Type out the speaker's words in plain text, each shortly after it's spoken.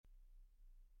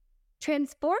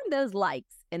Transform those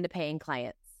likes into paying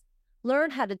clients. Learn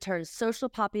how to turn social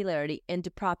popularity into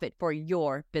profit for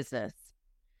your business.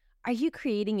 Are you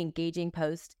creating engaging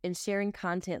posts and sharing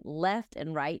content left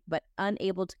and right, but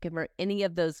unable to convert any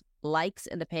of those likes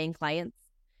into paying clients?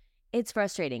 It's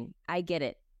frustrating. I get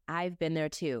it. I've been there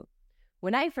too.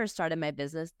 When I first started my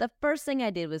business, the first thing I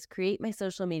did was create my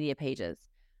social media pages,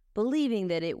 believing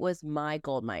that it was my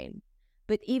goldmine.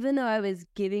 But even though I was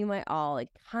giving my all and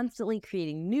constantly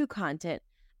creating new content,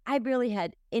 I barely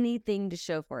had anything to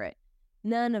show for it.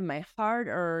 None of my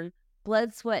hard-earned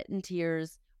blood, sweat, and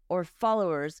tears or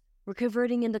followers were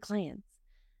converting into clients.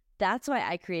 That's why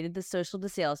I created the Social to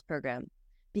Sales program,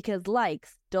 because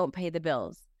likes don't pay the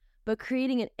bills, but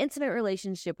creating an intimate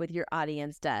relationship with your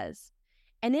audience does.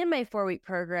 And in my 4-week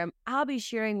program, I'll be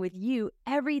sharing with you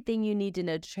everything you need to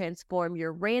know to transform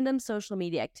your random social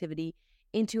media activity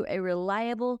into a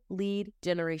reliable lead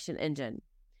generation engine.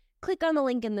 Click on the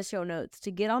link in the show notes to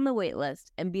get on the wait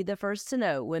list and be the first to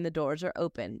know when the doors are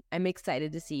open. I'm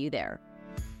excited to see you there.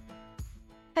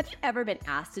 Have you ever been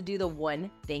asked to do the one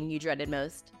thing you dreaded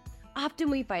most?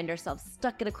 Often we find ourselves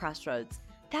stuck at a crossroads,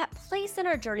 that place in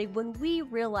our journey when we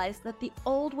realize that the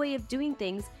old way of doing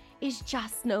things is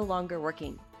just no longer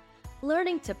working.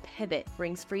 Learning to pivot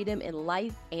brings freedom in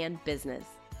life and business.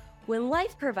 When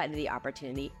life provided the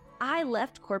opportunity, I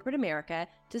left corporate America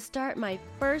to start my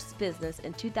first business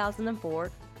in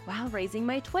 2004 while raising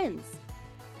my twins.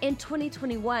 In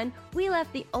 2021, we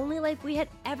left the only life we had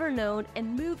ever known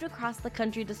and moved across the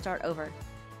country to start over.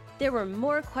 There were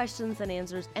more questions than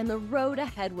answers, and the road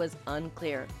ahead was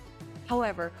unclear.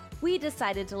 However, we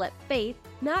decided to let faith,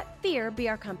 not fear, be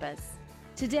our compass.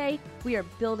 Today, we are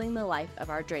building the life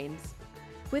of our dreams.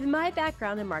 With my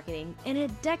background in marketing and a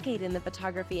decade in the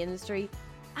photography industry,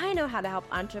 I know how to help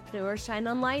entrepreneurs shine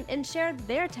online and share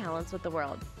their talents with the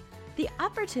world. The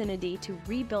opportunity to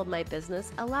rebuild my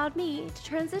business allowed me to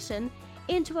transition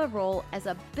into a role as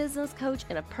a business coach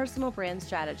and a personal brand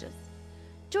strategist.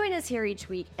 Join us here each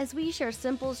week as we share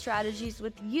simple strategies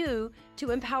with you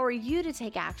to empower you to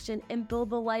take action and build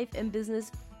the life and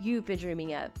business you've been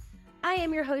dreaming of. I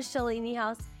am your host, Shelly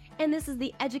Niehaus, and this is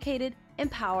the Educated,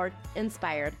 Empowered,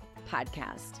 Inspired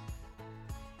podcast.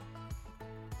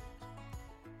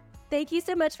 Thank you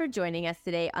so much for joining us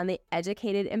today on the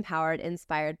Educated, Empowered,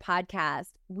 Inspired podcast.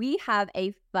 We have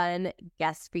a fun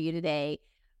guest for you today.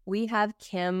 We have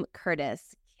Kim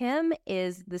Curtis. Kim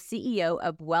is the CEO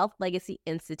of Wealth Legacy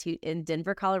Institute in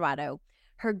Denver, Colorado.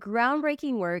 Her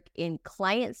groundbreaking work in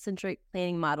client-centric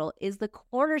planning model is the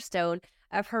cornerstone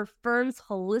of her firm's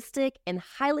holistic and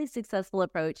highly successful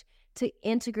approach to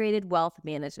integrated wealth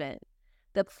management.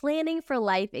 The Planning for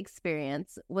Life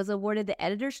experience was awarded the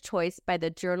editor's choice by the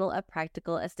Journal of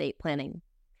Practical Estate Planning.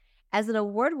 As an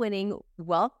award-winning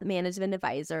wealth management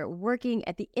advisor working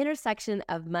at the intersection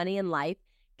of money and life,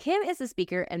 Kim is a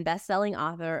speaker and best-selling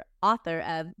author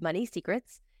of Money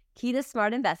Secrets, Key to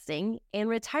Smart Investing, and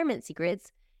Retirement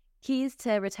Secrets, Keys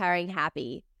to Retiring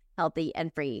Happy, Healthy,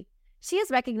 and Free. She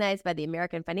is recognized by the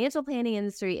American financial planning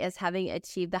industry as having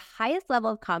achieved the highest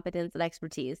level of competence and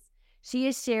expertise. She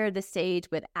has shared the stage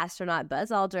with astronaut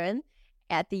Buzz Aldrin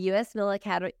at the U.S.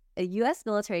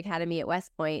 Military Academy at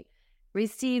West Point,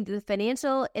 received the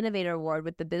Financial Innovator Award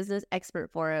with the Business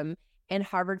Expert Forum and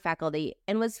Harvard faculty,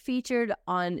 and was featured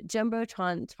on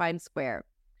Jumbotron Times Square.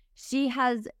 She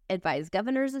has advised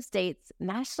governors of states,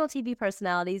 national TV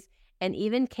personalities, and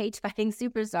even cage fighting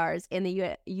superstars in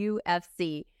the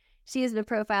UFC. She has been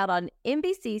profiled on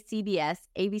NBC, CBS,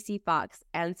 ABC, Fox,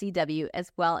 and CW,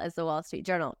 as well as the Wall Street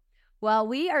Journal. Well,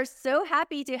 we are so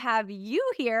happy to have you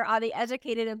here on the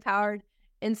Educated, Empowered,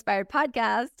 Inspired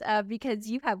podcast because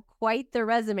you have quite the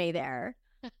resume there.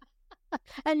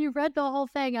 And you read the whole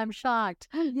thing. I'm shocked.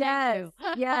 Yes,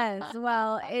 yes.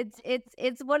 Well,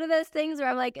 it's one of those things where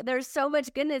I'm like, there's so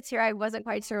much goodness here. I wasn't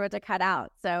quite sure what to cut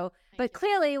out. So, but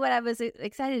clearly, what I was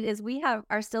excited is we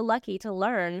are still lucky to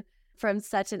learn from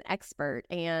such an expert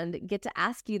and get to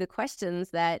ask you the questions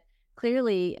that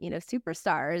clearly,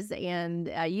 superstars and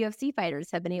UFC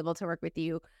fighters have been able to work with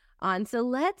you on. So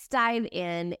let's dive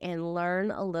in and learn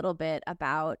a little bit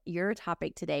about your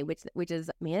topic today, which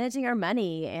is managing our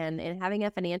money and having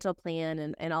a financial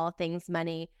plan and all things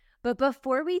money. But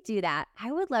before we do that,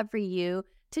 I would love for you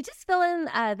to just fill in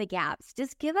the gaps.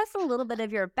 Just give us a little bit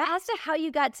of your background to how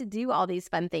you got to do all these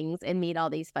fun things and meet all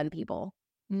these fun people.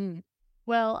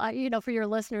 Well, for your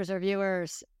listeners or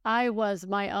viewers, I was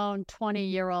my own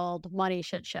 20-year-old money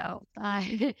shit show.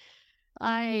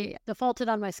 I defaulted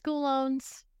on my school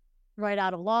loans right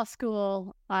out of law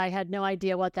school. I had no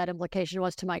idea what that implication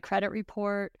was to my credit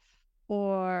report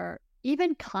or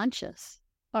even conscious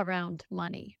around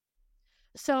money.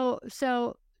 So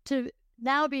to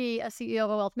now be a CEO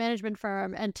of a wealth management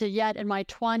firm and to yet in my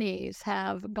 20s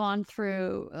have gone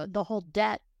through the whole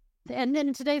debt. And then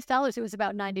in today's dollars, it was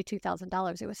about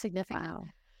 $92,000. It was significant. Wow.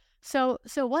 So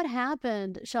what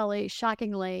happened, Shelley,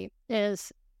 shockingly,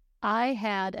 is I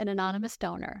had an anonymous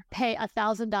donor pay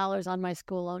 $1,000 on my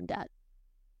school loan debt.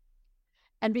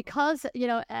 And because,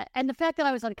 and the fact that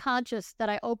I was unconscious, that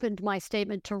I opened my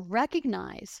statement to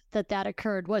recognize that that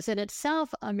occurred was in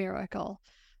itself a miracle.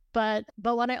 But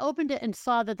when I opened it and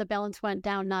saw that the balance went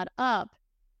down, not up,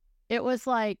 it was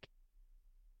like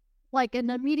an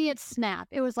immediate snap.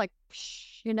 It was like,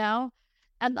 and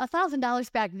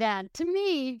 $1,000 back then to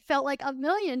me felt like $1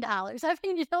 million. I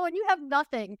mean, when you have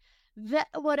nothing, that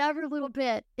whatever little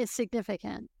bit is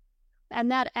significant. And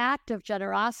that act of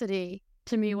generosity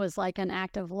to me was like an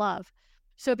act of love.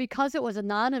 So because it was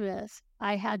anonymous,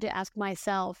 I had to ask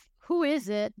myself, who is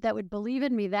it that would believe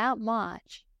in me that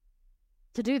much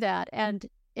to do that? And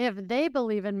if they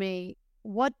believe in me,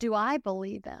 what do I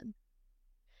believe in?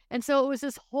 And so it was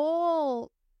this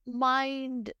whole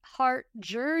mind, heart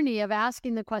journey of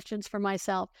asking the questions for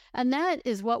myself. And that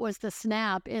is what was the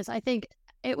snap, is I think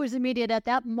it was immediate at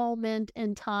that moment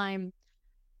in time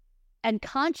and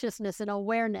consciousness and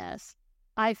awareness.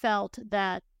 I felt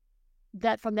that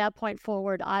from that point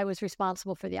forward, I was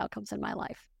responsible for the outcomes in my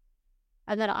life.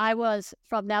 And that I was,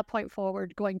 from that point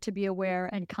forward, going to be aware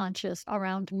and conscious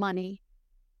around money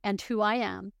and who I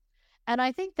am. And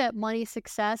I think that money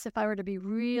success, if I were to be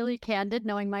really candid,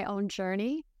 knowing my own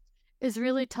journey, is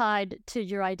really tied to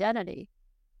your identity.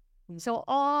 So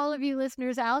all of you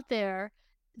listeners out there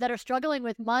that are struggling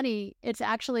with money, it's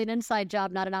actually an inside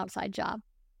job, not an outside job.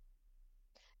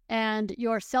 And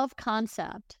your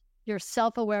self-concept, your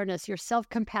self-awareness, your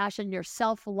self-compassion, your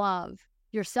self-love,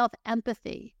 your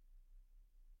self-empathy,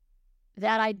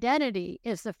 that identity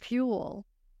is the fuel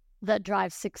that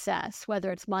drives success,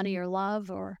 whether it's money or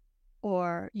love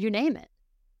or you name it.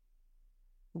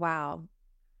 Wow.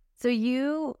 So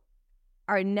you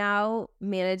are now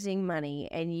managing money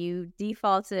and you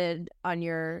defaulted on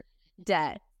your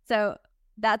debt. So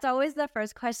that's always the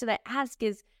first question I ask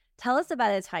is, tell us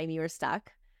about a time you were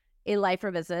stuck in life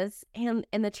or business and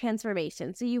the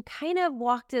transformation. So you kind of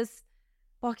walked us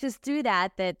through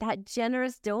that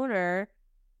generous donor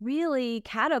really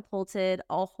catapulted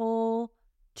a whole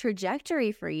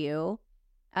trajectory for you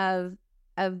of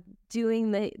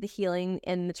doing the healing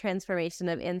and the transformation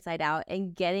of inside out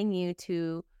and getting you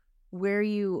to where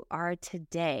you are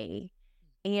today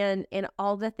and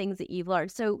all the things that you've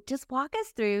learned. So just walk us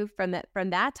through from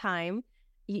that time.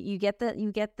 You get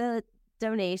the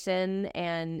donation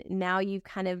and now you've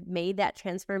kind of made that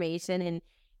transformation. And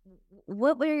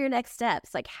what were your next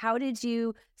steps? Like, how did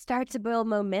you start to build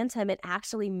momentum and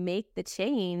actually make the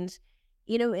change?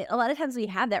 A lot of times we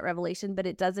have that revelation, but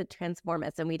it doesn't transform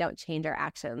us and we don't change our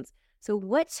actions. So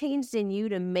what changed in you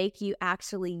to make you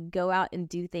actually go out and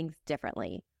do things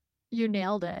differently? You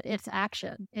nailed it. It's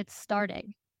action. It's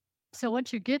starting. So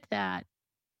once you get that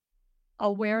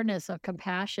awareness of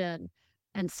compassion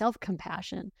and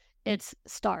self-compassion, it's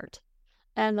start.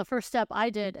 And the first step I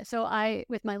did,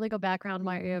 with my legal background,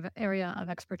 my area of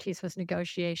expertise was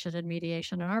negotiation and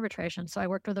mediation and arbitration. So I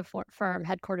worked with a firm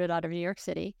headquartered out of New York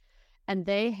City, and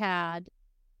they had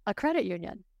a credit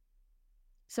union.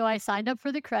 So I signed up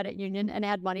for the credit union and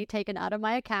had money taken out of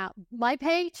my account, my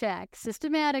paycheck,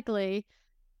 systematically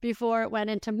before it went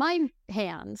into my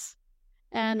hands.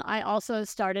 And I also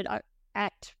started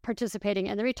participating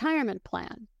in the retirement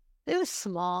plan. It was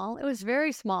small. It was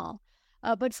very small.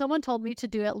 But someone told me to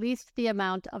do at least the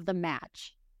amount of the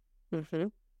match. Mm-hmm.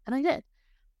 And I did.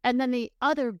 And then the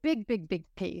other big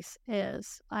piece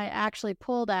is I actually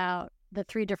pulled out the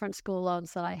 3 different school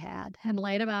loans that I had and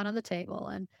laid them out on the table.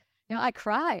 And, I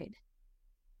cried.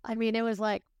 I mean, it was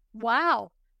like,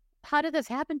 wow, how did this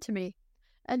happen to me?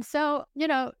 And so,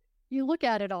 you look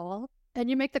at it all and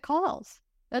you make the calls.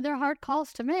 And they're hard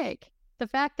calls to make. The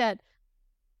fact that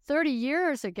 30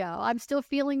 years ago, I'm still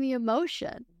feeling the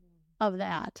emotion of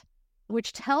that,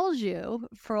 which tells you,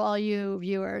 for all you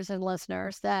viewers and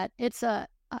listeners, that it's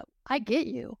I get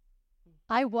you.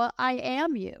 I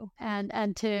am you,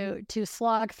 and to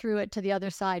slog through it to the other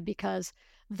side, because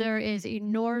there is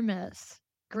enormous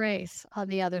grace on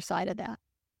the other side of that.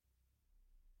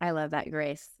 I love that,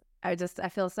 Grace. I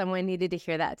feel someone needed to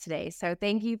hear that today. So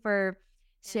thank you for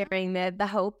sharing the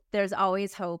hope. There's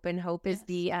always hope, and hope is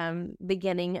the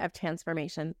beginning of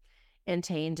transformation and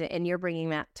change. And you're bringing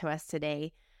that to us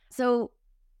today. So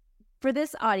for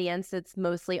this audience, it's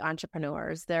mostly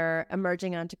entrepreneurs. They're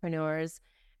emerging entrepreneurs.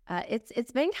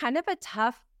 It's been kind of a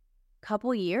tough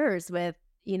couple years with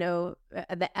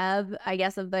the ebb, I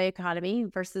guess, of the economy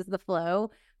versus the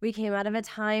flow. We came out of a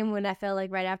time when I felt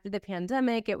like right after the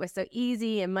pandemic, it was so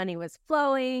easy and money was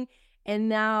flowing. And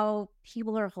now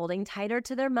people are holding tighter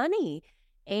to their money.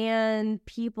 And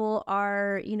people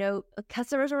are,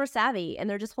 customers are savvy and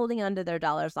they're just holding on to their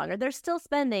dollars longer. They're still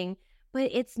spending, but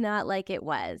it's not like it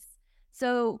was.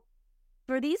 So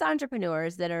for these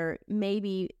entrepreneurs that are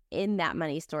maybe in that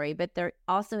money story, but they're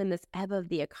also in this ebb of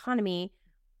the economy,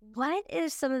 what are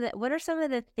some of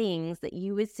the things that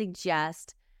you would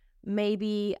suggest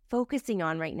maybe focusing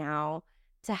on right now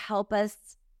to help us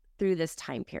through this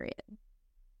time period?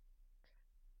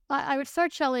 I would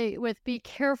start, Shelley, with be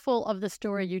careful of the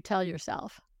story you tell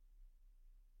yourself.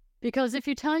 Because if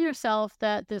you tell yourself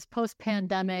that this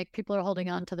post-pandemic, people are holding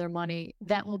on to their money,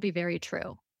 that will be very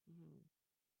true.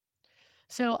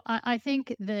 So I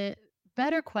think the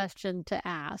better question to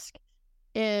ask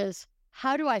is,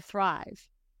 how do I thrive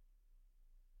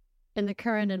in the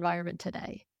current environment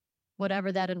today, whatever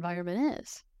that environment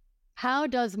is? How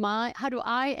do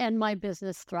I and my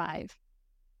business thrive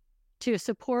to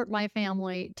support my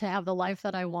family, to have the life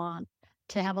that I want,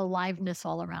 to have aliveness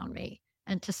all around me,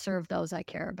 and to serve those I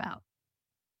care about?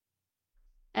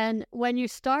 And when you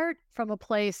start from a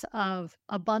place of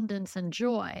abundance and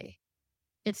joy,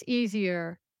 it's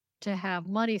easier to have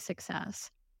money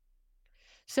success.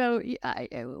 So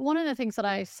one of the things that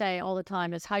I say all the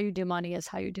time is how you do money is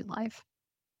how you do life.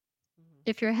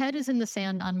 If your head is in the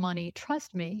sand on money,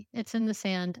 trust me, it's in the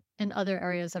sand in other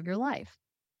areas of your life.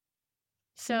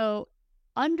 So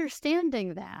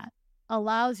understanding that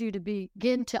allows you to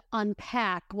begin to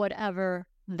unpack whatever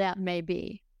that may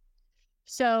be.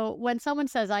 So when someone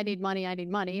says, I need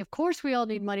money, of course we all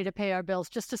need money to pay our bills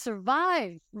just to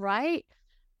survive, right?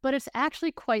 But it's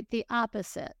actually quite the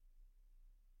opposite,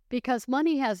 because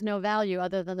money has no value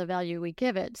other than the value we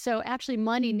give it. So actually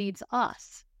money needs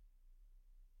us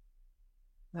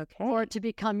for it to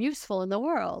become useful in the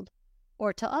world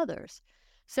or to others.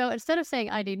 So instead of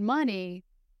saying, I need money,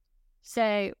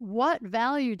 say, what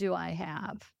value do I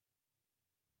have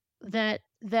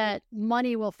that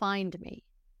money will find me?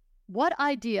 What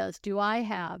ideas do I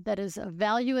have that is of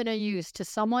value and a use to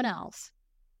someone else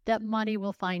that money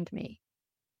will find me?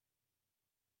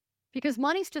 Because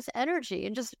money's just energy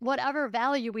and just whatever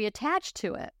value we attach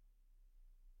to it.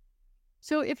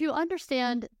 So if you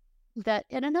understand that,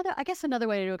 and another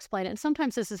way to explain it, and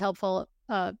sometimes this is helpful,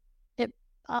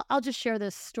 I'll just share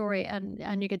this story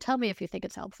and you can tell me if you think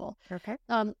it's helpful. Okay.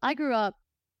 I grew up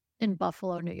in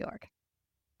Buffalo, New York.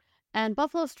 And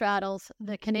Buffalo straddles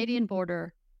the Canadian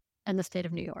border and the state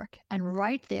of New York. And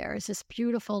right there is this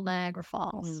beautiful Niagara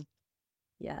Falls.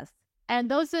 Yes. And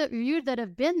those of you that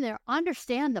have been there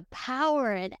understand the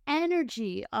power and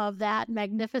energy of that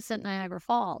magnificent Niagara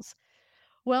Falls.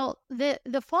 Well, the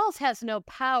falls has no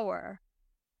power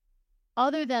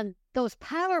other than those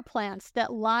power plants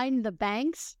that line the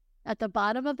banks at the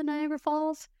bottom of the Niagara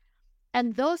Falls.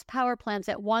 And those power plants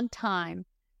at one time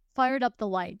fired up the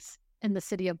lights in the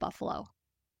city of Buffalo.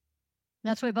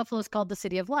 That's why Buffalo is called the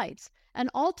City of Lights, and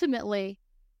ultimately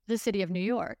the city of New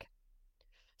York.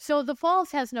 So the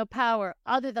falls has no power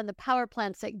other than the power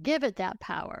plants that give it that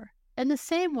power. In the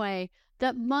same way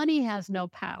that money has no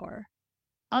power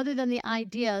other than the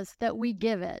ideas that we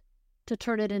give it to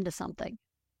turn it into something.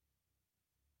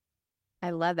 I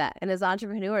love that. And as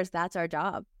entrepreneurs, that's our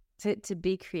job, to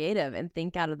be creative and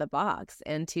think out of the box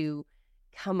and to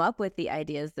come up with the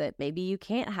ideas that maybe you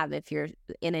can't have if you're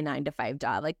in a 9-to-5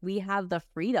 job. Like, we have the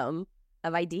freedom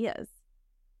of ideas.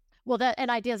 Well, and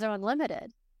ideas are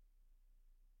unlimited.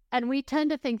 And we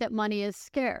tend to think that money is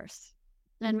scarce.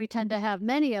 And we tend to have,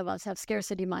 many of us have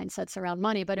scarcity mindsets around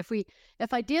money. But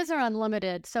if ideas are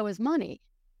unlimited, so is money.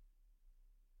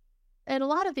 And a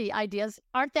lot of the ideas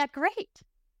aren't that great,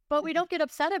 but we don't get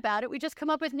upset about it. We just come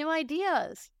up with new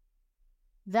ideas.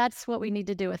 That's what we need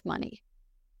to do with money.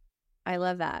 I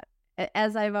love that.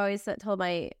 As I've always told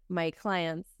my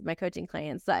clients, my coaching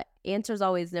clients, that answer's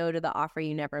always no to the offer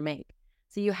you never make.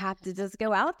 So you have to just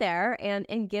go out there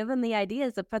and give them the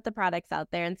ideas to put the products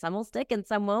out there, and some will stick and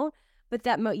some won't. But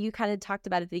that you kind of talked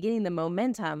about at the beginning, that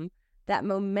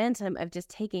momentum of just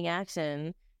taking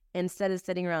action instead of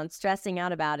sitting around stressing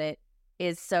out about it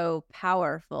is so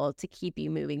powerful to keep you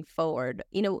moving forward,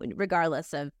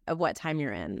 regardless of what time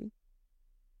you're in.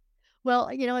 Well,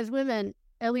 as women,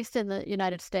 at least in the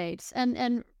United States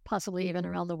and possibly even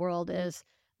around the world, is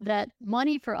that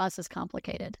money for us is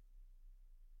complicated.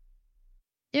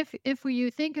 If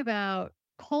you think about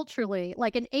culturally,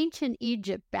 like in ancient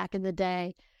Egypt back in the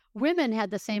day, women had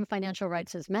the same financial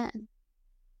rights as men.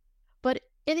 But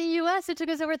in the U.S., it took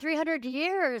us over 300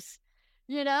 years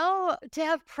to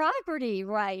have property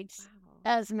rights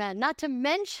Wow. as men, not to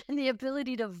mention the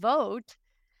ability to vote.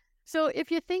 So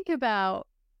if you think about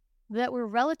that, we're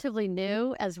relatively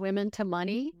new as women to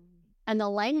money, and the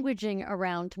languaging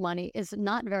around money is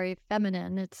not very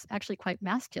feminine. It's actually quite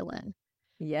masculine,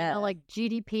 Yes. like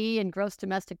GDP and gross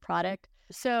domestic product.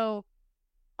 So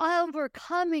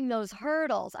overcoming those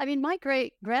hurdles. I mean, my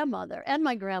great grandmother and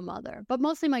my grandmother, but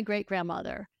mostly my great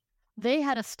grandmother, they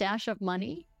had a stash of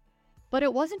money, but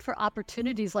it wasn't for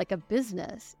opportunities like a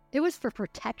business, it was for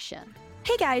protection.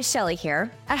 Hey guys, Shelly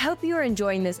here. I hope you are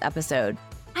enjoying this episode.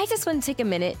 I just want to take a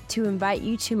minute to invite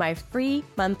you to my free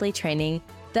monthly training,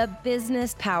 the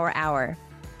Business Power Hour.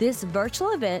 This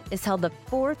virtual event is held the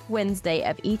fourth Wednesday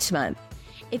of each month.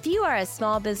 If you are a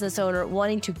small business owner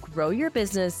wanting to grow your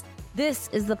business, this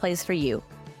is the place for you.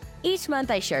 Each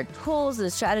month I share tools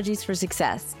and strategies for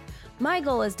success. My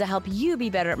goal is to help you be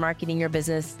better at marketing your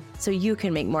business so you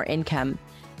can make more income.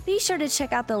 Be sure to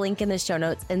check out the link in the show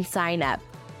notes and sign up.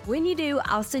 When you do,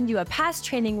 I'll send you a past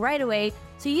training right away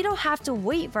so you don't have to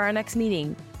wait for our next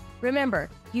meeting. Remember,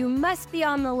 you must be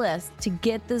on the list to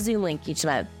get the Zoom link each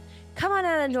month. Come on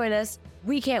out and join us.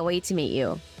 We can't wait to meet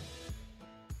you.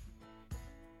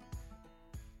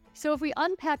 So if we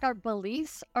unpack our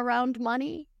beliefs around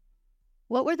money,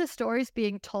 what were the stories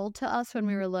being told to us when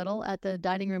we were little at the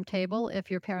dining room table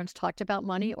if your parents talked about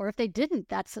money? Or if they didn't,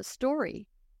 that's a story.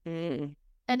 And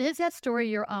is that story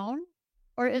your own?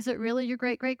 Or is it really your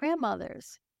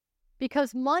great-great-grandmother's?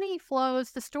 Because money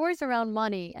flows, the stories around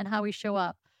money and how we show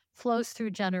up flows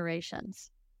through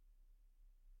generations.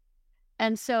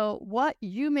 And so what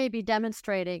you may be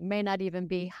demonstrating may not even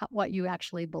be what you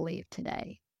actually believe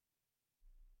today.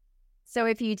 So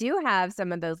if you do have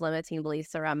some of those limiting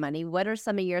beliefs around money, what are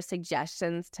some of your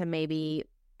suggestions to maybe,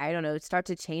 I don't know, start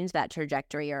to change that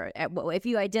trajectory? Or if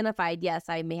you identified, yes,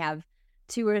 I may have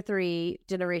 2 or 3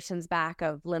 generations back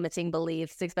of limiting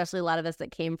beliefs, especially a lot of us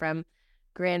that came from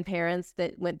grandparents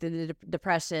that went through the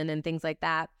depression and things like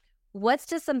that. What's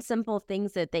just some simple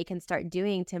things that they can start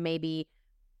doing to maybe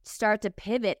start to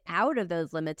pivot out of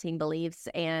those limiting beliefs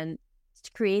and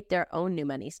create their own new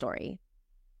money story?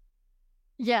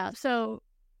 Yeah. So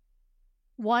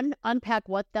 1, unpack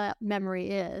what that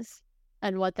memory is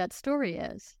and what that story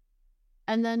is.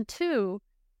 And then 2,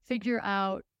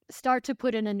 start to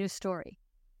put in a new story.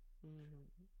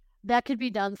 That could be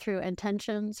done through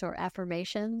intentions or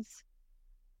affirmations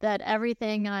that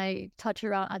everything I touch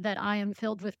around, that I am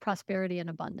filled with prosperity and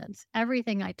abundance.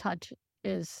 Everything I touch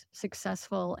is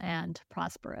successful and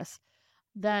prosperous.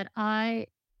 That I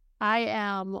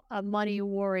am a money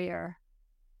warrior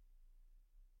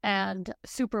and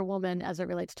superwoman as it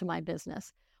relates to my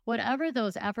business. Whatever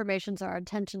those affirmations or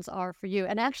intentions are for you.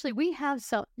 And actually, we have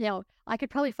some, I could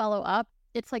probably follow up.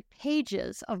 It's like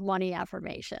pages of money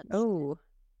affirmations. Oh.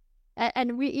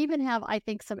 And we even have, I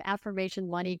think, some affirmation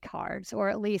money cards, or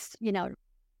at least,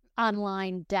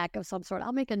 online deck of some sort.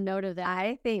 I'll make a note of that.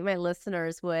 I think my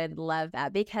listeners would love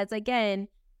that because, again,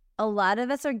 a lot of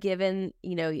us are given,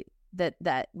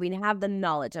 that we have the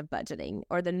knowledge of budgeting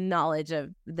or the knowledge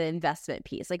of the investment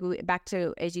piece. Like back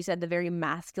to, as you said, the very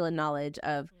masculine knowledge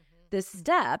of the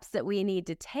steps that we need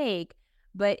to take,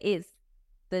 but it's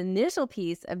the initial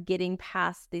piece of getting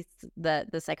past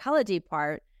the psychology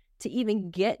part to even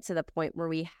get to the point where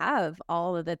we have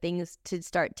all of the things to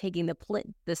start taking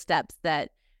the steps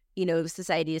that,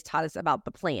 society has taught us about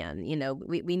the plan.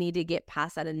 We need to get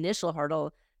past that initial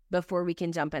hurdle before we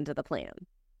can jump into the plan.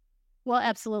 Well,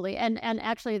 absolutely. And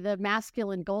actually the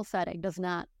masculine goal setting does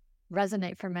not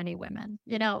resonate for many women.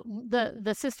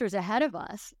 The sisters ahead of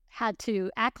us had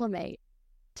to acclimate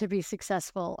to be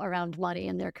successful around money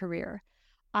in their career.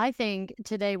 I think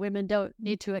today women don't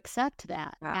need to accept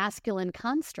that masculine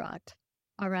construct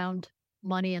around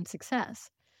money and success.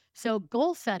 So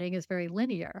goal setting is very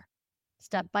linear,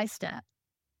 step by step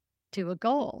to a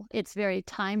goal. It's very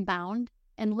time bound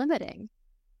and limiting.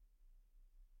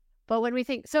 But when we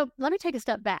think, so let me take a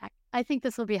step back. I think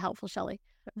this will be helpful, Shelly.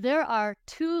 There are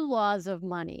 2 laws of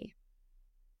money.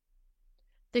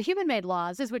 The human-made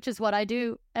laws, which is what I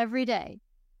do every day.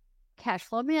 Cash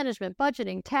flow management,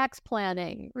 budgeting, tax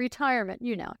planning, retirement,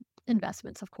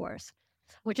 investments, of course,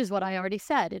 which is what I already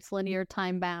said. It's linear,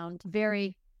 time-bound,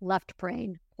 very left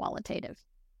brain qualitative.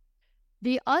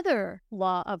 The other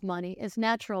law of money is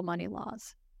natural money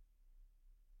laws.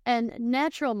 And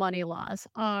natural money laws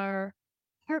are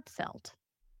heartfelt.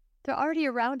 They're already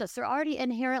around us. They're already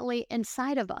inherently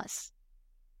inside of us.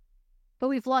 But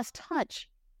we've lost touch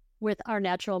with our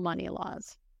natural money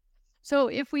laws. So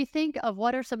if we think of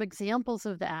what are some examples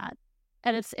of that,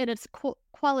 and it's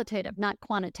qualitative, not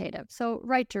quantitative, so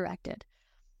right directed.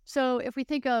 So if we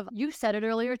think of, you said it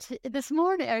earlier this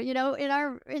morning,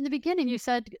 or, in the beginning, you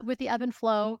said with the ebb and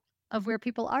flow of where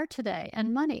people are today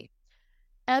and money.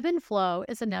 Ebb and flow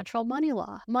is a natural money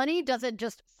law. Money doesn't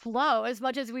just flow as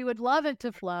much as we would love it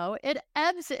to flow. It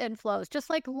ebbs and flows, just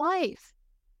like life.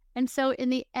 And so in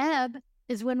the ebb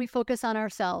is when we focus on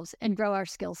ourselves and grow our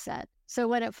skill set. So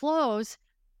when it flows,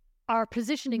 our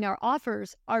positioning, our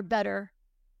offers are better,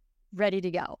 ready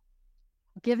to go.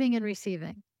 Giving and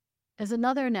receiving is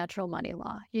another natural money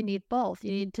law. You need both.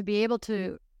 You need to be able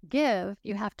to give,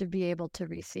 you have to be able to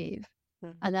receive.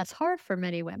 And that's hard for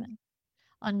many women.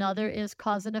 Another is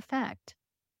cause and effect,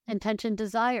 intention,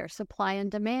 desire, supply and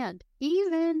demand,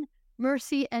 even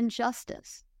mercy and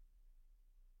justice.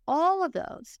 All of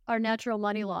those are natural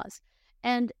money laws.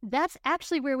 And that's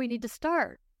actually where we need to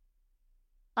start,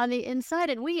 on the inside.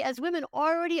 And we as women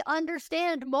already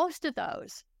understand most of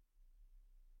those.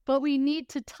 But we need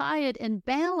to tie it in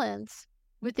balance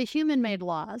with the human-made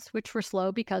laws, which were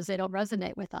slow because they don't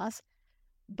resonate with us.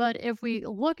 But if we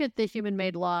look at the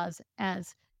human-made laws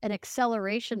as an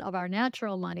acceleration of our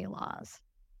natural money laws,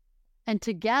 and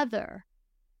together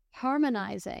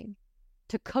harmonizing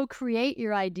to co-create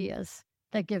your ideas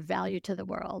that give value to the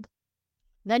world,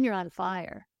 then you're on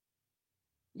fire.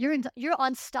 You're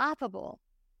unstoppable.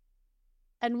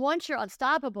 And once you're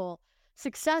unstoppable,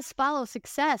 success follows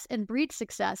success and breeds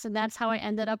success. And that's how I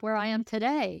ended up where I am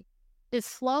today, is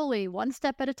slowly, one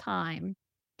step at a time,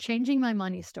 changing my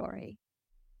money story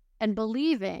and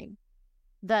believing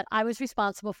that I was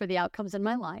responsible for the outcomes in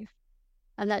my life,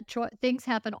 and that things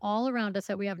happen all around us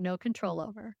that we have no control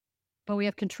over, but we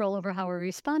have control over how we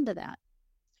respond to that.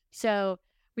 So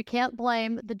we can't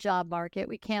blame the job market.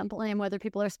 We can't blame whether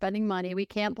people are spending money. We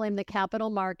can't blame the capital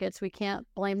markets. We can't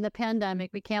blame the pandemic.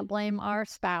 We can't blame our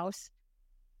spouse.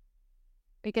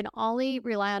 We can only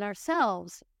rely on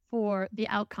ourselves for the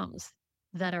outcomes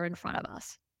that are in front of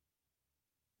us.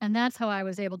 And that's how I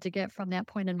was able to get from that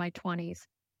point in my 20s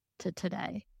to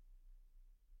today.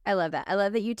 I love that. I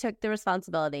love that you took the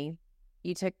responsibility.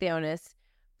 You took the onus.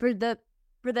 For the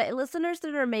listeners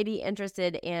that are maybe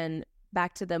interested in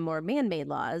back to the more man-made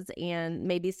laws and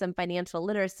maybe some financial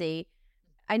literacy,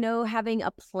 I know having a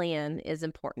plan is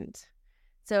important.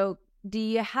 So do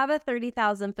you have a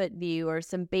 30,000-foot view or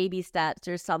some baby steps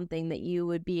or something that you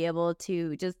would be able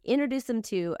to just introduce them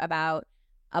to about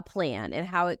a plan and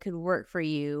how it could work for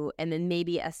you, and then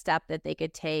maybe a step that they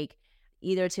could take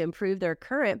either to improve their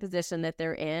current position that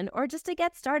they're in or just to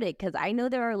get started? Because I know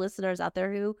there are listeners out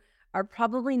there who are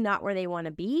probably not where they want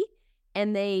to be,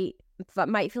 and they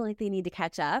might feel like they need to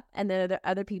catch up. And then there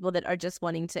are other people that are just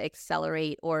wanting to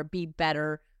accelerate or be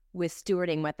better with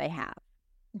stewarding what they have.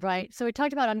 Right. So we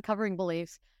talked about uncovering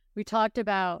beliefs. We talked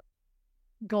about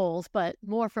goals, but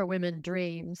more for women,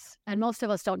 dreams. And most of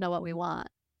us don't know what we want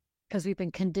because we've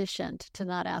been conditioned to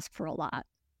not ask for a lot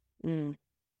and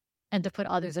to put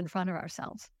others in front of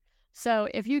ourselves. So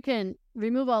if you can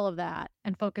remove all of that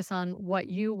and focus on what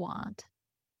you want,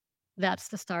 that's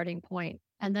the starting point.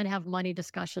 And then have money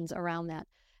discussions around that.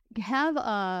 Have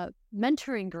a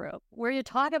mentoring group where you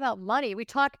talk about money. We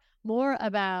talk more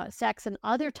about sex and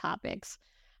other topics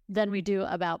than we do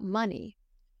about money.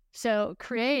 So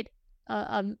create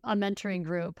a mentoring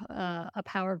group, a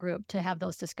power group to have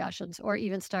those discussions, or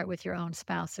even start with your own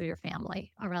spouse or your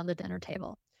family around the dinner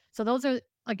table. So those are,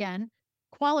 again,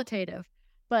 qualitative,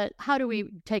 but how do we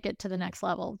take it to the next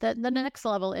level? The next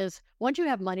level is once you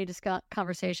have money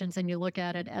conversations and you look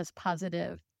at it as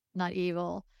positive, not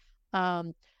evil,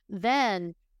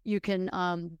 then you can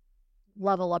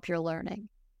level up your learning.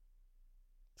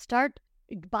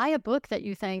 Buy a book that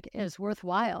you think is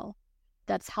worthwhile,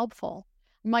 that's helpful.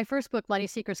 My first book, Money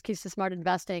Secrets: Keys to Smart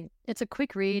Investing, it's a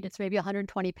quick read. It's maybe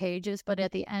 120 pages, but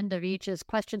at the end of each is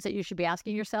questions that you should be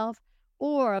asking yourself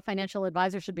or a financial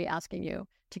advisor should be asking you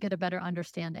to get a better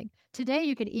understanding. Today,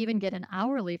 you can even get an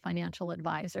hourly financial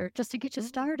advisor just to get you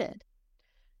started,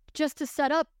 just to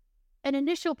set up an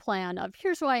initial plan of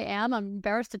here's who I am. I'm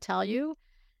embarrassed to tell you.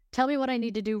 Tell me what I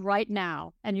need to do right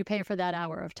now, and you pay for that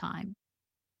hour of time.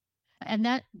 And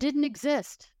that didn't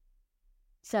exist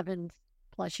 7+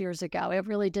 years ago. It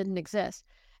really didn't exist.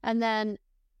 And then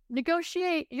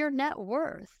negotiate your net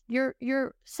worth,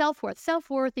 your self-worth.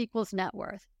 Self-worth equals net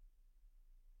worth.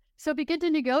 So begin to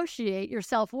negotiate your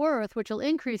self-worth, which will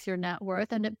increase your net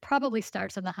worth, and it probably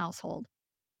starts in the household.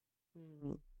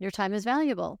 Your time is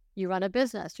valuable. You run a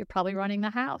business. You're probably running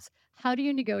the house. How do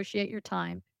you negotiate your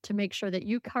time to make sure that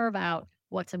you carve out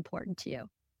what's important to you?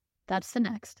 That's the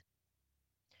next.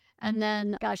 And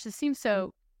then, gosh, this seems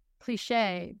so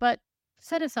cliche, but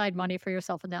set aside money for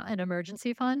yourself in an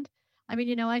emergency fund. I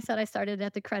mean, I said I started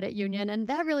at the credit union and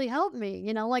that really helped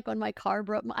me. Like when my car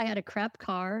broke, I had a crap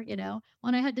car,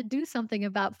 when I had to do something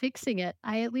about fixing it,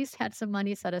 I at least had some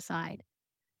money set aside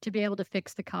to be able to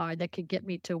fix the car that could get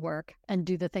me to work and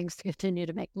do the things to continue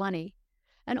to make money.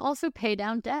 And also pay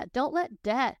down debt. Don't let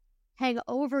debt hang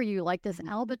over you like this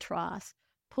albatross.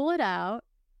 Pull it out,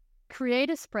 create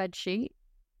a spreadsheet.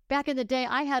 Back in the day,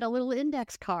 I had a little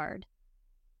index card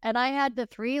and I had the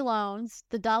 3 loans,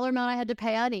 the dollar amount I had to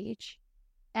pay on each.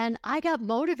 And I got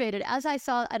motivated as I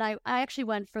saw, and I actually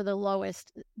went for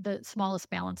the smallest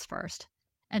balance first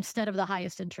instead of the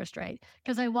highest interest rate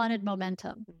because I wanted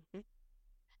momentum. Mhm.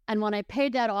 And when I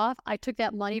paid that off, I took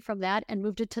that money from that and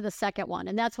moved it to the second one.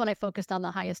 And that's when I focused on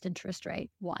the highest interest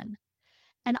rate one.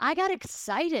 And I got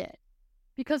excited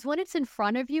because when it's in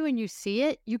front of you and you see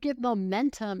it, you get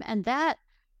momentum. And that,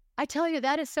 I tell you,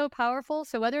 that is so powerful.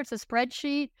 So whether it's a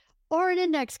spreadsheet or an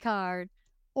index card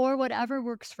or whatever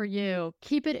works for you,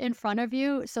 keep it in front of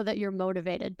you so that you're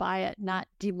motivated by it, not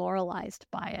demoralized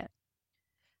by it.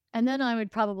 And then I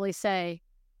would probably say,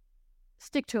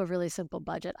 stick to a really simple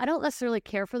budget. I don't necessarily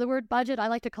care for the word budget. I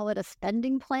like to call it a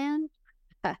spending plan.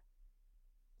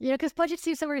 Because budget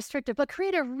seems so restrictive, but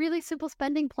create a really simple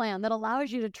spending plan that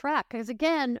allows you to track. Because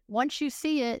again, once you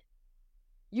see it,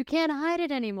 you can't hide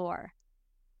it anymore.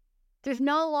 There's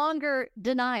no longer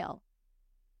denial.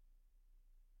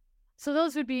 So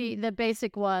those would be the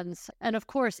basic ones. And of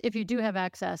course, if you do have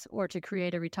access or to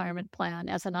create a retirement plan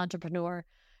as an entrepreneur,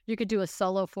 you could do a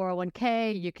solo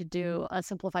 401k, you could do a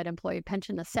simplified employee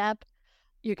pension, a SEP,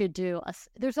 you could do,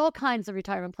 there's all kinds of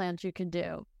retirement plans you can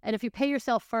do. And if you pay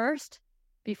yourself first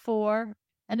before,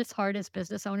 and it's hard as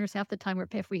business owners, half the time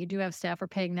if we do have staff, we're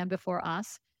paying them before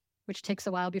us, which takes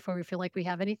a while before we feel like we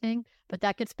have anything. But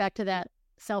that gets back to that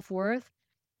self-worth,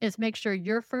 is make sure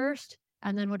you're first.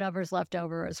 And then whatever's left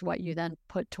over is what you then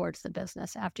put towards the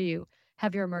business after you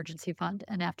have your emergency fund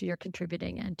and after you're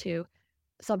contributing into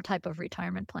some type of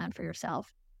retirement plan for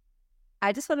yourself.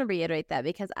 I just want to reiterate that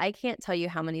because I can't tell you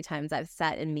how many times I've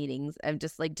sat in meetings of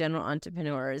just like general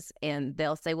entrepreneurs and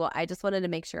they'll say, well, I just wanted to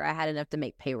make sure I had enough to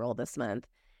make payroll this month.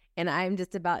 And I'm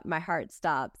just about, my heart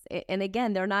stops. And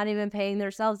again, they're not even paying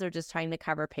themselves. They're just trying to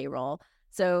cover payroll.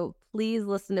 So please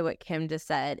listen to what Kim just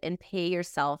said and pay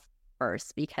yourself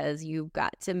first, because you've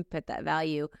got to put that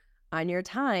value on your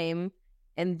time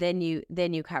and then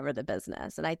you cover the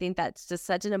business. And I think that's just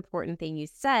such an important thing you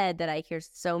said that I hear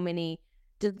so many,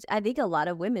 I think a lot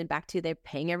of women back to they're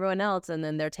paying everyone else and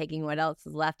then they're taking what else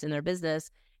is left in their business.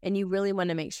 And you really want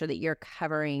to make sure that you're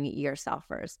covering yourself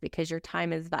first because your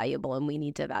time is valuable and we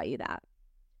need to value that.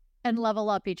 And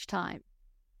level up each time.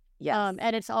 Yes.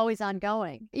 And it's always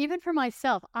ongoing. Even for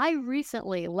myself, I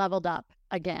recently leveled up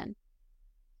again.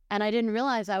 And I didn't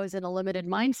realize I was in a limited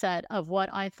mindset of what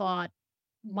I thought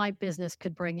my business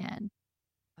could bring in.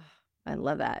 I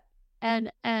love that.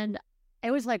 And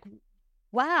it was like,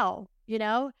 wow,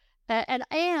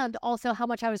 and also how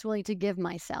much I was willing to give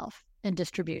myself in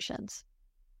distributions.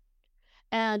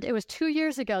 And it was 2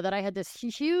 years ago that I had this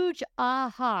huge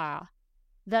aha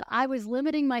that I was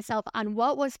limiting myself on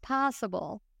what was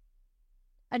possible.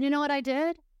 And you know what I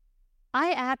did?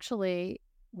 I actually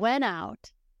went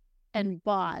out and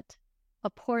bought a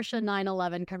Porsche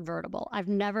 911 convertible. I've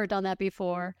never done that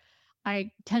before.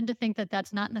 I tend to think that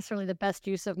that's not necessarily the best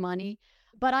use of money,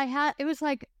 but it was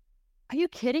like, are you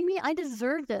kidding me? I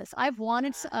deserve this. I've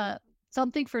wanted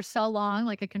something for so long,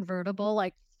 like a convertible,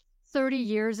 like 30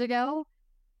 years ago,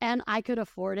 and I could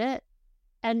afford it.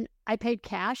 And I paid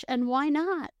cash, and why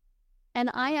not?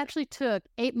 And I actually took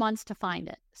 8 months to find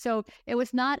it. So it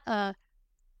was not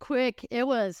quick. It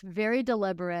was very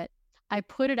deliberate. I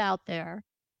put it out there.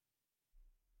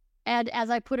 And as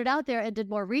I put it out there and did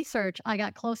more research, I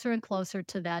got closer and closer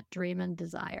to that dream and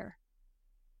desire.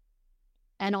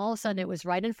 And all of a sudden, it was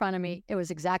right in front of me. It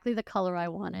was exactly the color I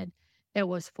wanted. It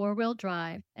was 4-wheel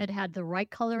drive. It had the right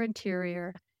color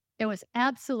interior. It was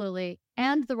absolutely,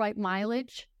 and the right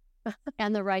mileage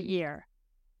and the right year.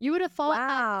 You would have thought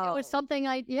that it was something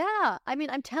I mean,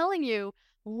 I'm telling you,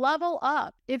 level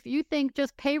up. If you think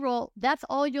just payroll, that's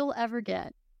all you'll ever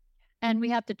get. And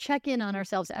we have to check in on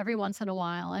ourselves every once in a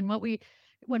while. And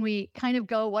when we kind of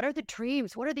go, what are the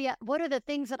dreams? What are the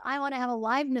things that I want to have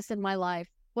aliveness in my life?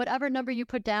 Whatever number you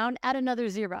put down, add another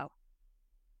 0.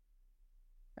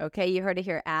 Okay, you heard it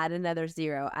here. Add another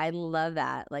 0. I love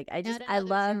that. Like, I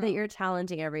love 0. That you're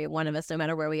challenging every one of us, no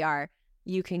matter where we are.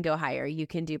 You can go higher. You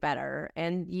can do better.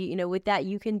 And with that,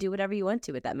 you can do whatever you want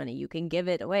to with that money. You can give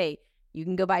it away. You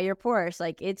can go buy your Porsche.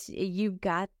 Like you've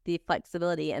got the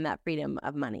flexibility and that freedom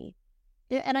of money.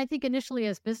 Yeah, and I think initially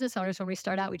as business owners, when we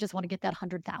start out, we just want to get that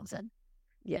 100,000,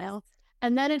 Yes.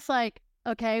 And then it's like,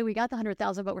 Okay, we got the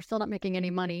 100,000, but we're still not making any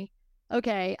money.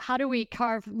 Okay, how do we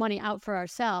carve money out for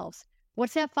ourselves?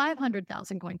 What's that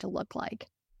 500,000 going to look like?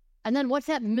 And then what's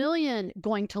that million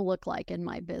going to look like in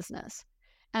my business?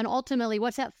 And ultimately,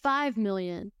 what's that 5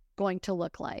 million going to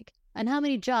look like? And how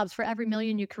many jobs for every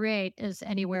million you create is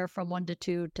anywhere from 1 to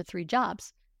 2 to 3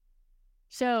 jobs.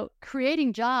 So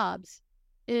creating jobs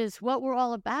is what we're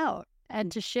all about.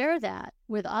 And to share that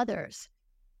with others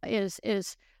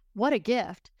is what a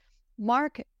gift.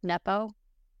 Mark Nepo,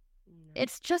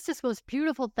 it's just this most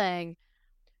beautiful thing.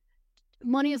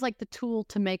 Money is like the tool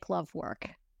to make love work.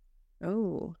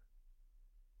 Oh,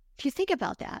 If you think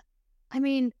about that, I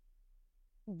mean,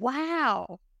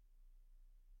 wow.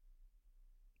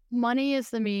 Money is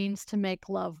the means to make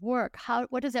love work.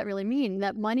 What does that really mean?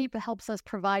 That money helps us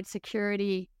provide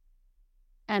security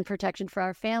and protection for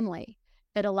our family.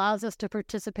 It allows us to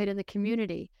participate in the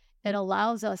community. It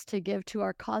allows us to give to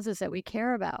our causes that we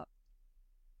care about.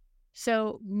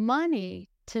 So money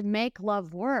to make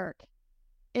love work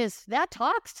that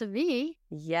talks to me.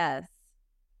 yes.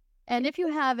 And if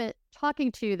you have it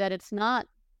talking to you that it's not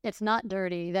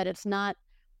dirty, that it's not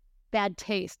bad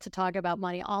taste to talk about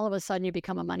money, all of a sudden you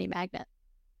become a money magnet.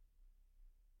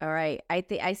 All right.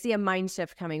 I see a mind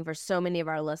shift coming for so many of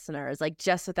our listeners, like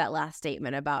just with that last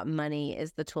statement about money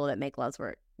is the tool that makes love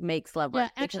work. Yeah,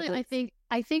 actually,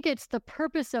 I think it's the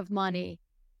purpose of money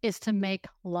is to make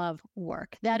love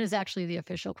work. That is actually the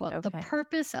official quote. Okay. The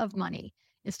purpose of money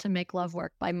is to make love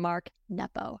work by Mark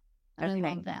Nepo. And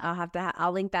I love that.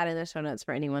 I'll link that in the show notes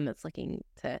for anyone that's looking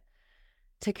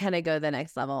to kind of go the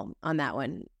next level on that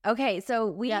one. Okay, so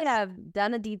we have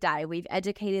done a deep dive. We've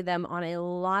educated them on a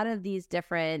lot of these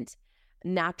different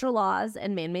natural laws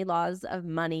and man-made laws of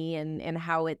money and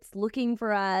how it's looking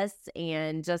for us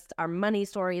and just our money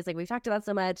stories. Like we've talked about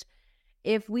so much.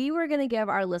 If we were going to give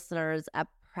our listeners a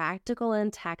practical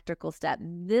and tactical step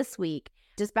this week,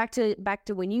 just back to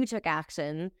when you took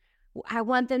action, I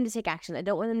want them to take action. I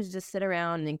don't want them to just sit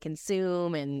around and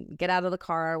consume and get out of the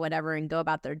car or whatever and go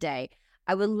about their day.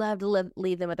 I would love to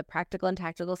leave them with a practical and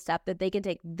tactical step that they can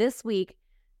take this week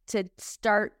to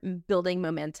start building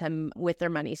momentum with their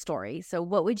money story. So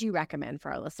what would you recommend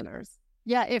for our listeners?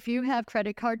 Yeah, if you have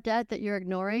credit card debt that you're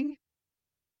ignoring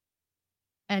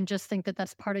and just think that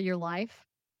that's part of your life,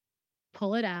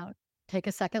 pull it out, take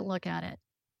a second look at it,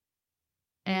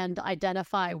 and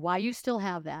identify why you still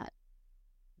have that,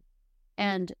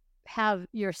 and have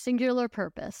your singular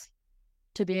purpose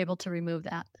to be able to remove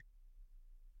that.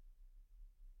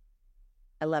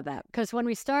 I love that. Because when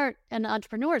we start as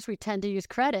entrepreneurs, we tend to use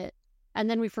credit, and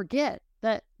then we forget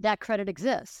that that credit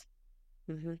exists.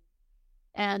 Mm-hmm.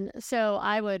 And so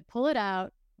I would pull it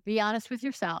out, be honest with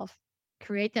yourself,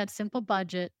 create that simple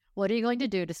budget. What are you going to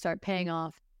do to start paying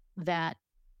off that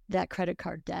credit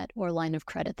card debt or line of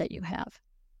credit that you have?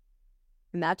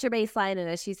 And that's your baseline. And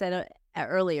as she said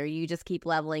earlier, you just keep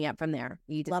leveling up from there.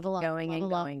 You just level keep going and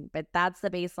going. But that's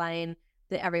the baseline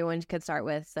that everyone could start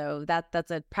with. So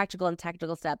that's a practical and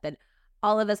tactical step that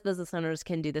all of us business owners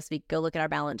can do this week. Go look at our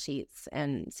balance sheets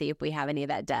and see if we have any of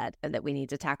that debt that we need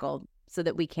to tackle so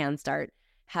that we can start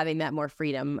having that more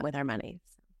freedom with our money.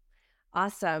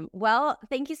 Awesome. Well,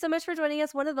 thank you so much for joining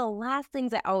us. One of the last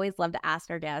things I always love to ask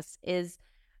our guests is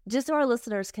just so our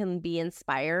listeners can be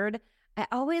inspired. I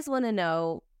always want to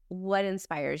know what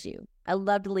inspires you. I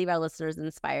love to leave our listeners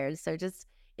inspired. So just,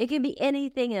 it can be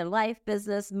anything in life,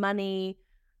 business, money.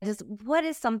 Just what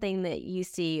is something that you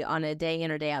see on a day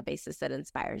in or day out basis that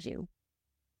inspires you?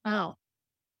 Oh,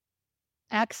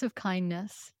 acts of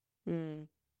kindness.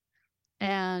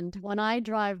 And when I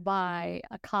drive by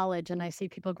a college and I see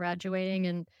people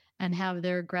graduating and have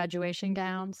their graduation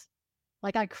gowns,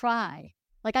 like I cry.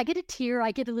 Like I get a tear,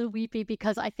 I get a little weepy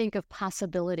because I think of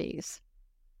possibilities.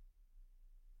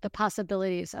 The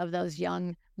possibilities of those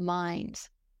young minds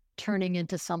turning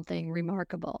into something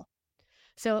remarkable.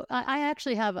 So I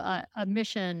actually have a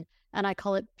mission, and I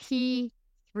call it P3,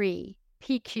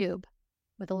 P cube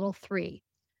with a little 3.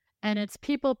 And it's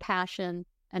people, passion,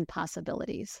 and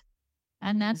possibilities.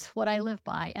 And that's what I live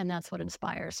by, and that's what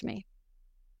inspires me.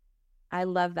 I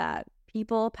love that.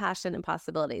 People, passion, and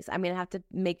possibilities. I'm going to have to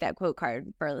make that quote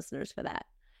card for our listeners for that.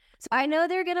 So I know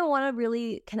they're going to want to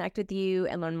really connect with you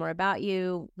and learn more about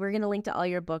you. We're going to link to all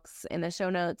your books in the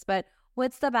show notes, but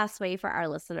what's the best way for our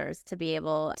listeners to be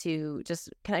able to just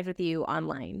connect with you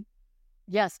online?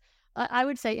 Yes, I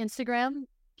would say Instagram,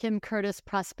 Kim Curtis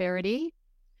Prosperity,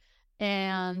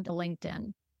 and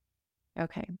LinkedIn.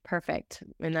 Okay, perfect.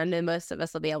 And I know most of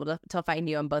us will be able to find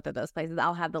you on both of those places.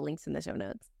 I'll have the links in the show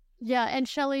notes. Yeah, and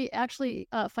Shelley, actually,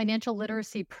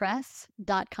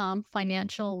 financialliteracypress.com,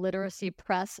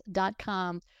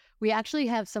 financialliteracypress.com. We actually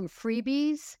have some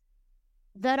freebies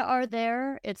that are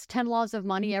there. It's 10 laws of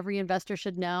money every investor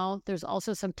should know. There's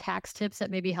also some tax tips that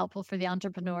may be helpful for the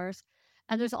entrepreneurs.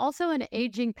 And there's also an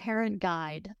aging parent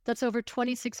guide that's over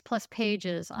 26 plus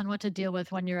pages on what to deal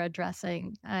with when you're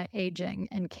addressing aging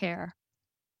and care.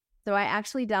 So I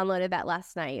actually downloaded that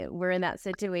last night. We're in that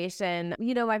situation.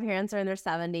 My parents are in their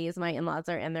 70s. My in-laws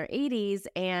are in their 80s.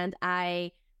 And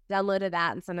I downloaded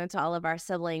that and sent it to all of our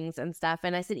siblings and stuff.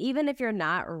 And I said, even if you're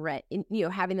not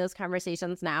having those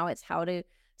conversations now, it's how to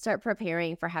start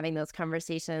preparing for having those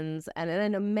conversations. And I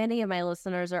know many of my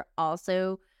listeners are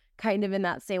also kind of in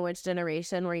that sandwich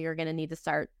generation where you're going to need to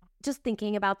start just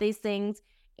thinking about these things.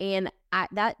 And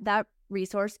that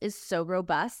resource is so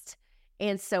robust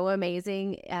and so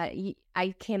amazing.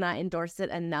 I cannot endorse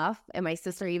it enough. And my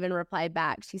sister even replied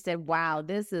back. She said, wow,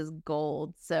 this is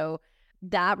gold. So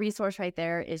that resource right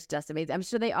there is just amazing. I'm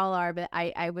sure they all are, but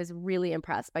I was really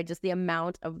impressed by just the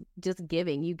amount of just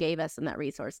giving you gave us in that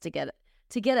resource to get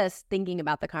us thinking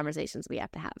about the conversations we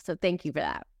have to have. So thank you for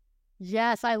that.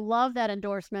 Yes, I love that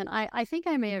endorsement. I think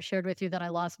I may have shared with you that I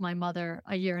lost my mother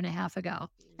a year and a half ago.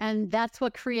 And that's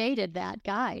what created that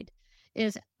guide.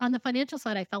 Is on the financial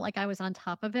side, I felt like I was on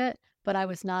top of it, but I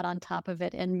was not on top of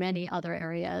it in many other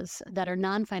areas that are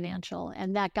non-financial.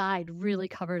 And that guide really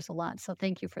covers a lot. So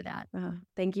thank you for that.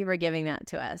 Thank you for giving that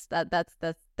to us.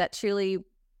 That truly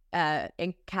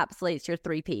encapsulates your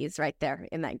 3 Ps right there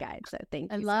in that guide. So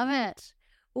thank you. I love it.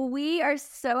 Well, we are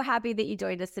so happy that you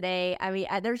joined us today. I mean,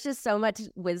 there's just so much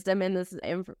wisdom in this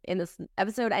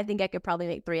episode. I think I could probably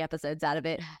make 3 episodes out of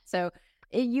it. So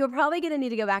you're probably going to need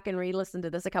to go back and re-listen to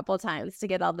this a couple of times to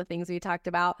get all the things we talked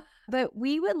about. But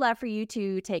we would love for you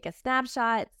to take a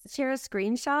snapshot, share a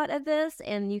screenshot of this,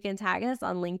 and you can tag us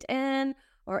on LinkedIn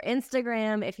or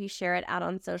Instagram if you share it out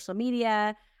on social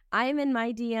media. I'm in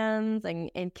my DMs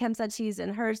and Kim said she's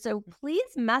in hers. So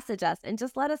please message us and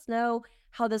just let us know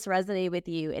how this resonated with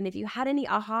you. And if you had any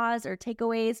ahas or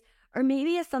takeaways, or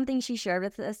maybe it's something she shared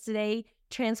with us today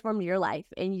transformed your life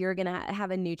and you're going to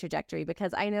have a new trajectory.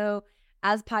 Because I know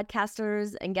as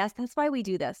podcasters and guests, that's why we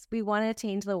do this. We want to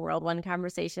change the world one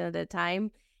conversation at a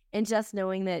time. And just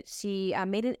knowing that she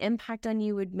made an impact on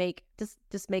you would make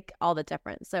just make all the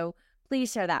difference. So please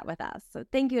share that with us. So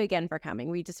thank you again for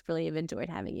coming. We just really have enjoyed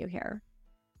having you here.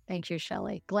 Thank you,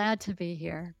 Shelley. Glad to be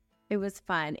here. It was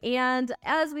fun. And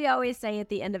as we always say at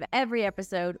the end of every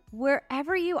episode,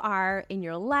 wherever you are in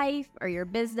your life or your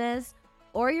business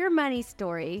or your money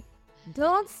story,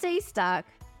 don't stay stuck.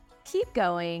 Keep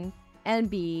going and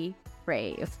be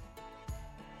brave.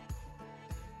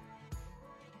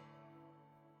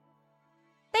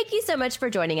 Thank you so much for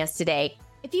joining us today.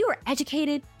 If you were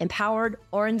educated, empowered,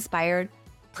 or inspired,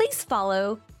 please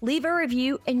follow, leave a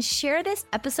review, and share this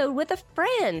episode with a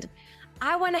friend.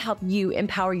 I want to help you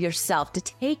empower yourself to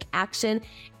take action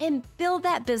and build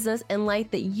that business and life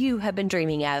that you have been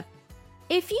dreaming of.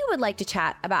 If you would like to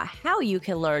chat about how you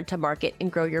can learn to market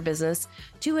and grow your business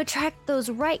to attract those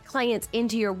right clients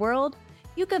into your world,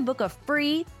 you can book a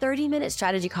free 30-minute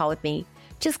strategy call with me.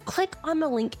 Just click on the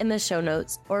link in the show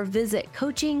notes or visit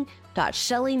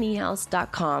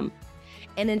coaching.shelleyniehaus.com.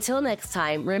 And until next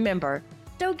time, remember,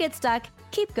 don't get stuck,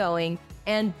 keep going,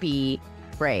 and be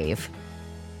brave.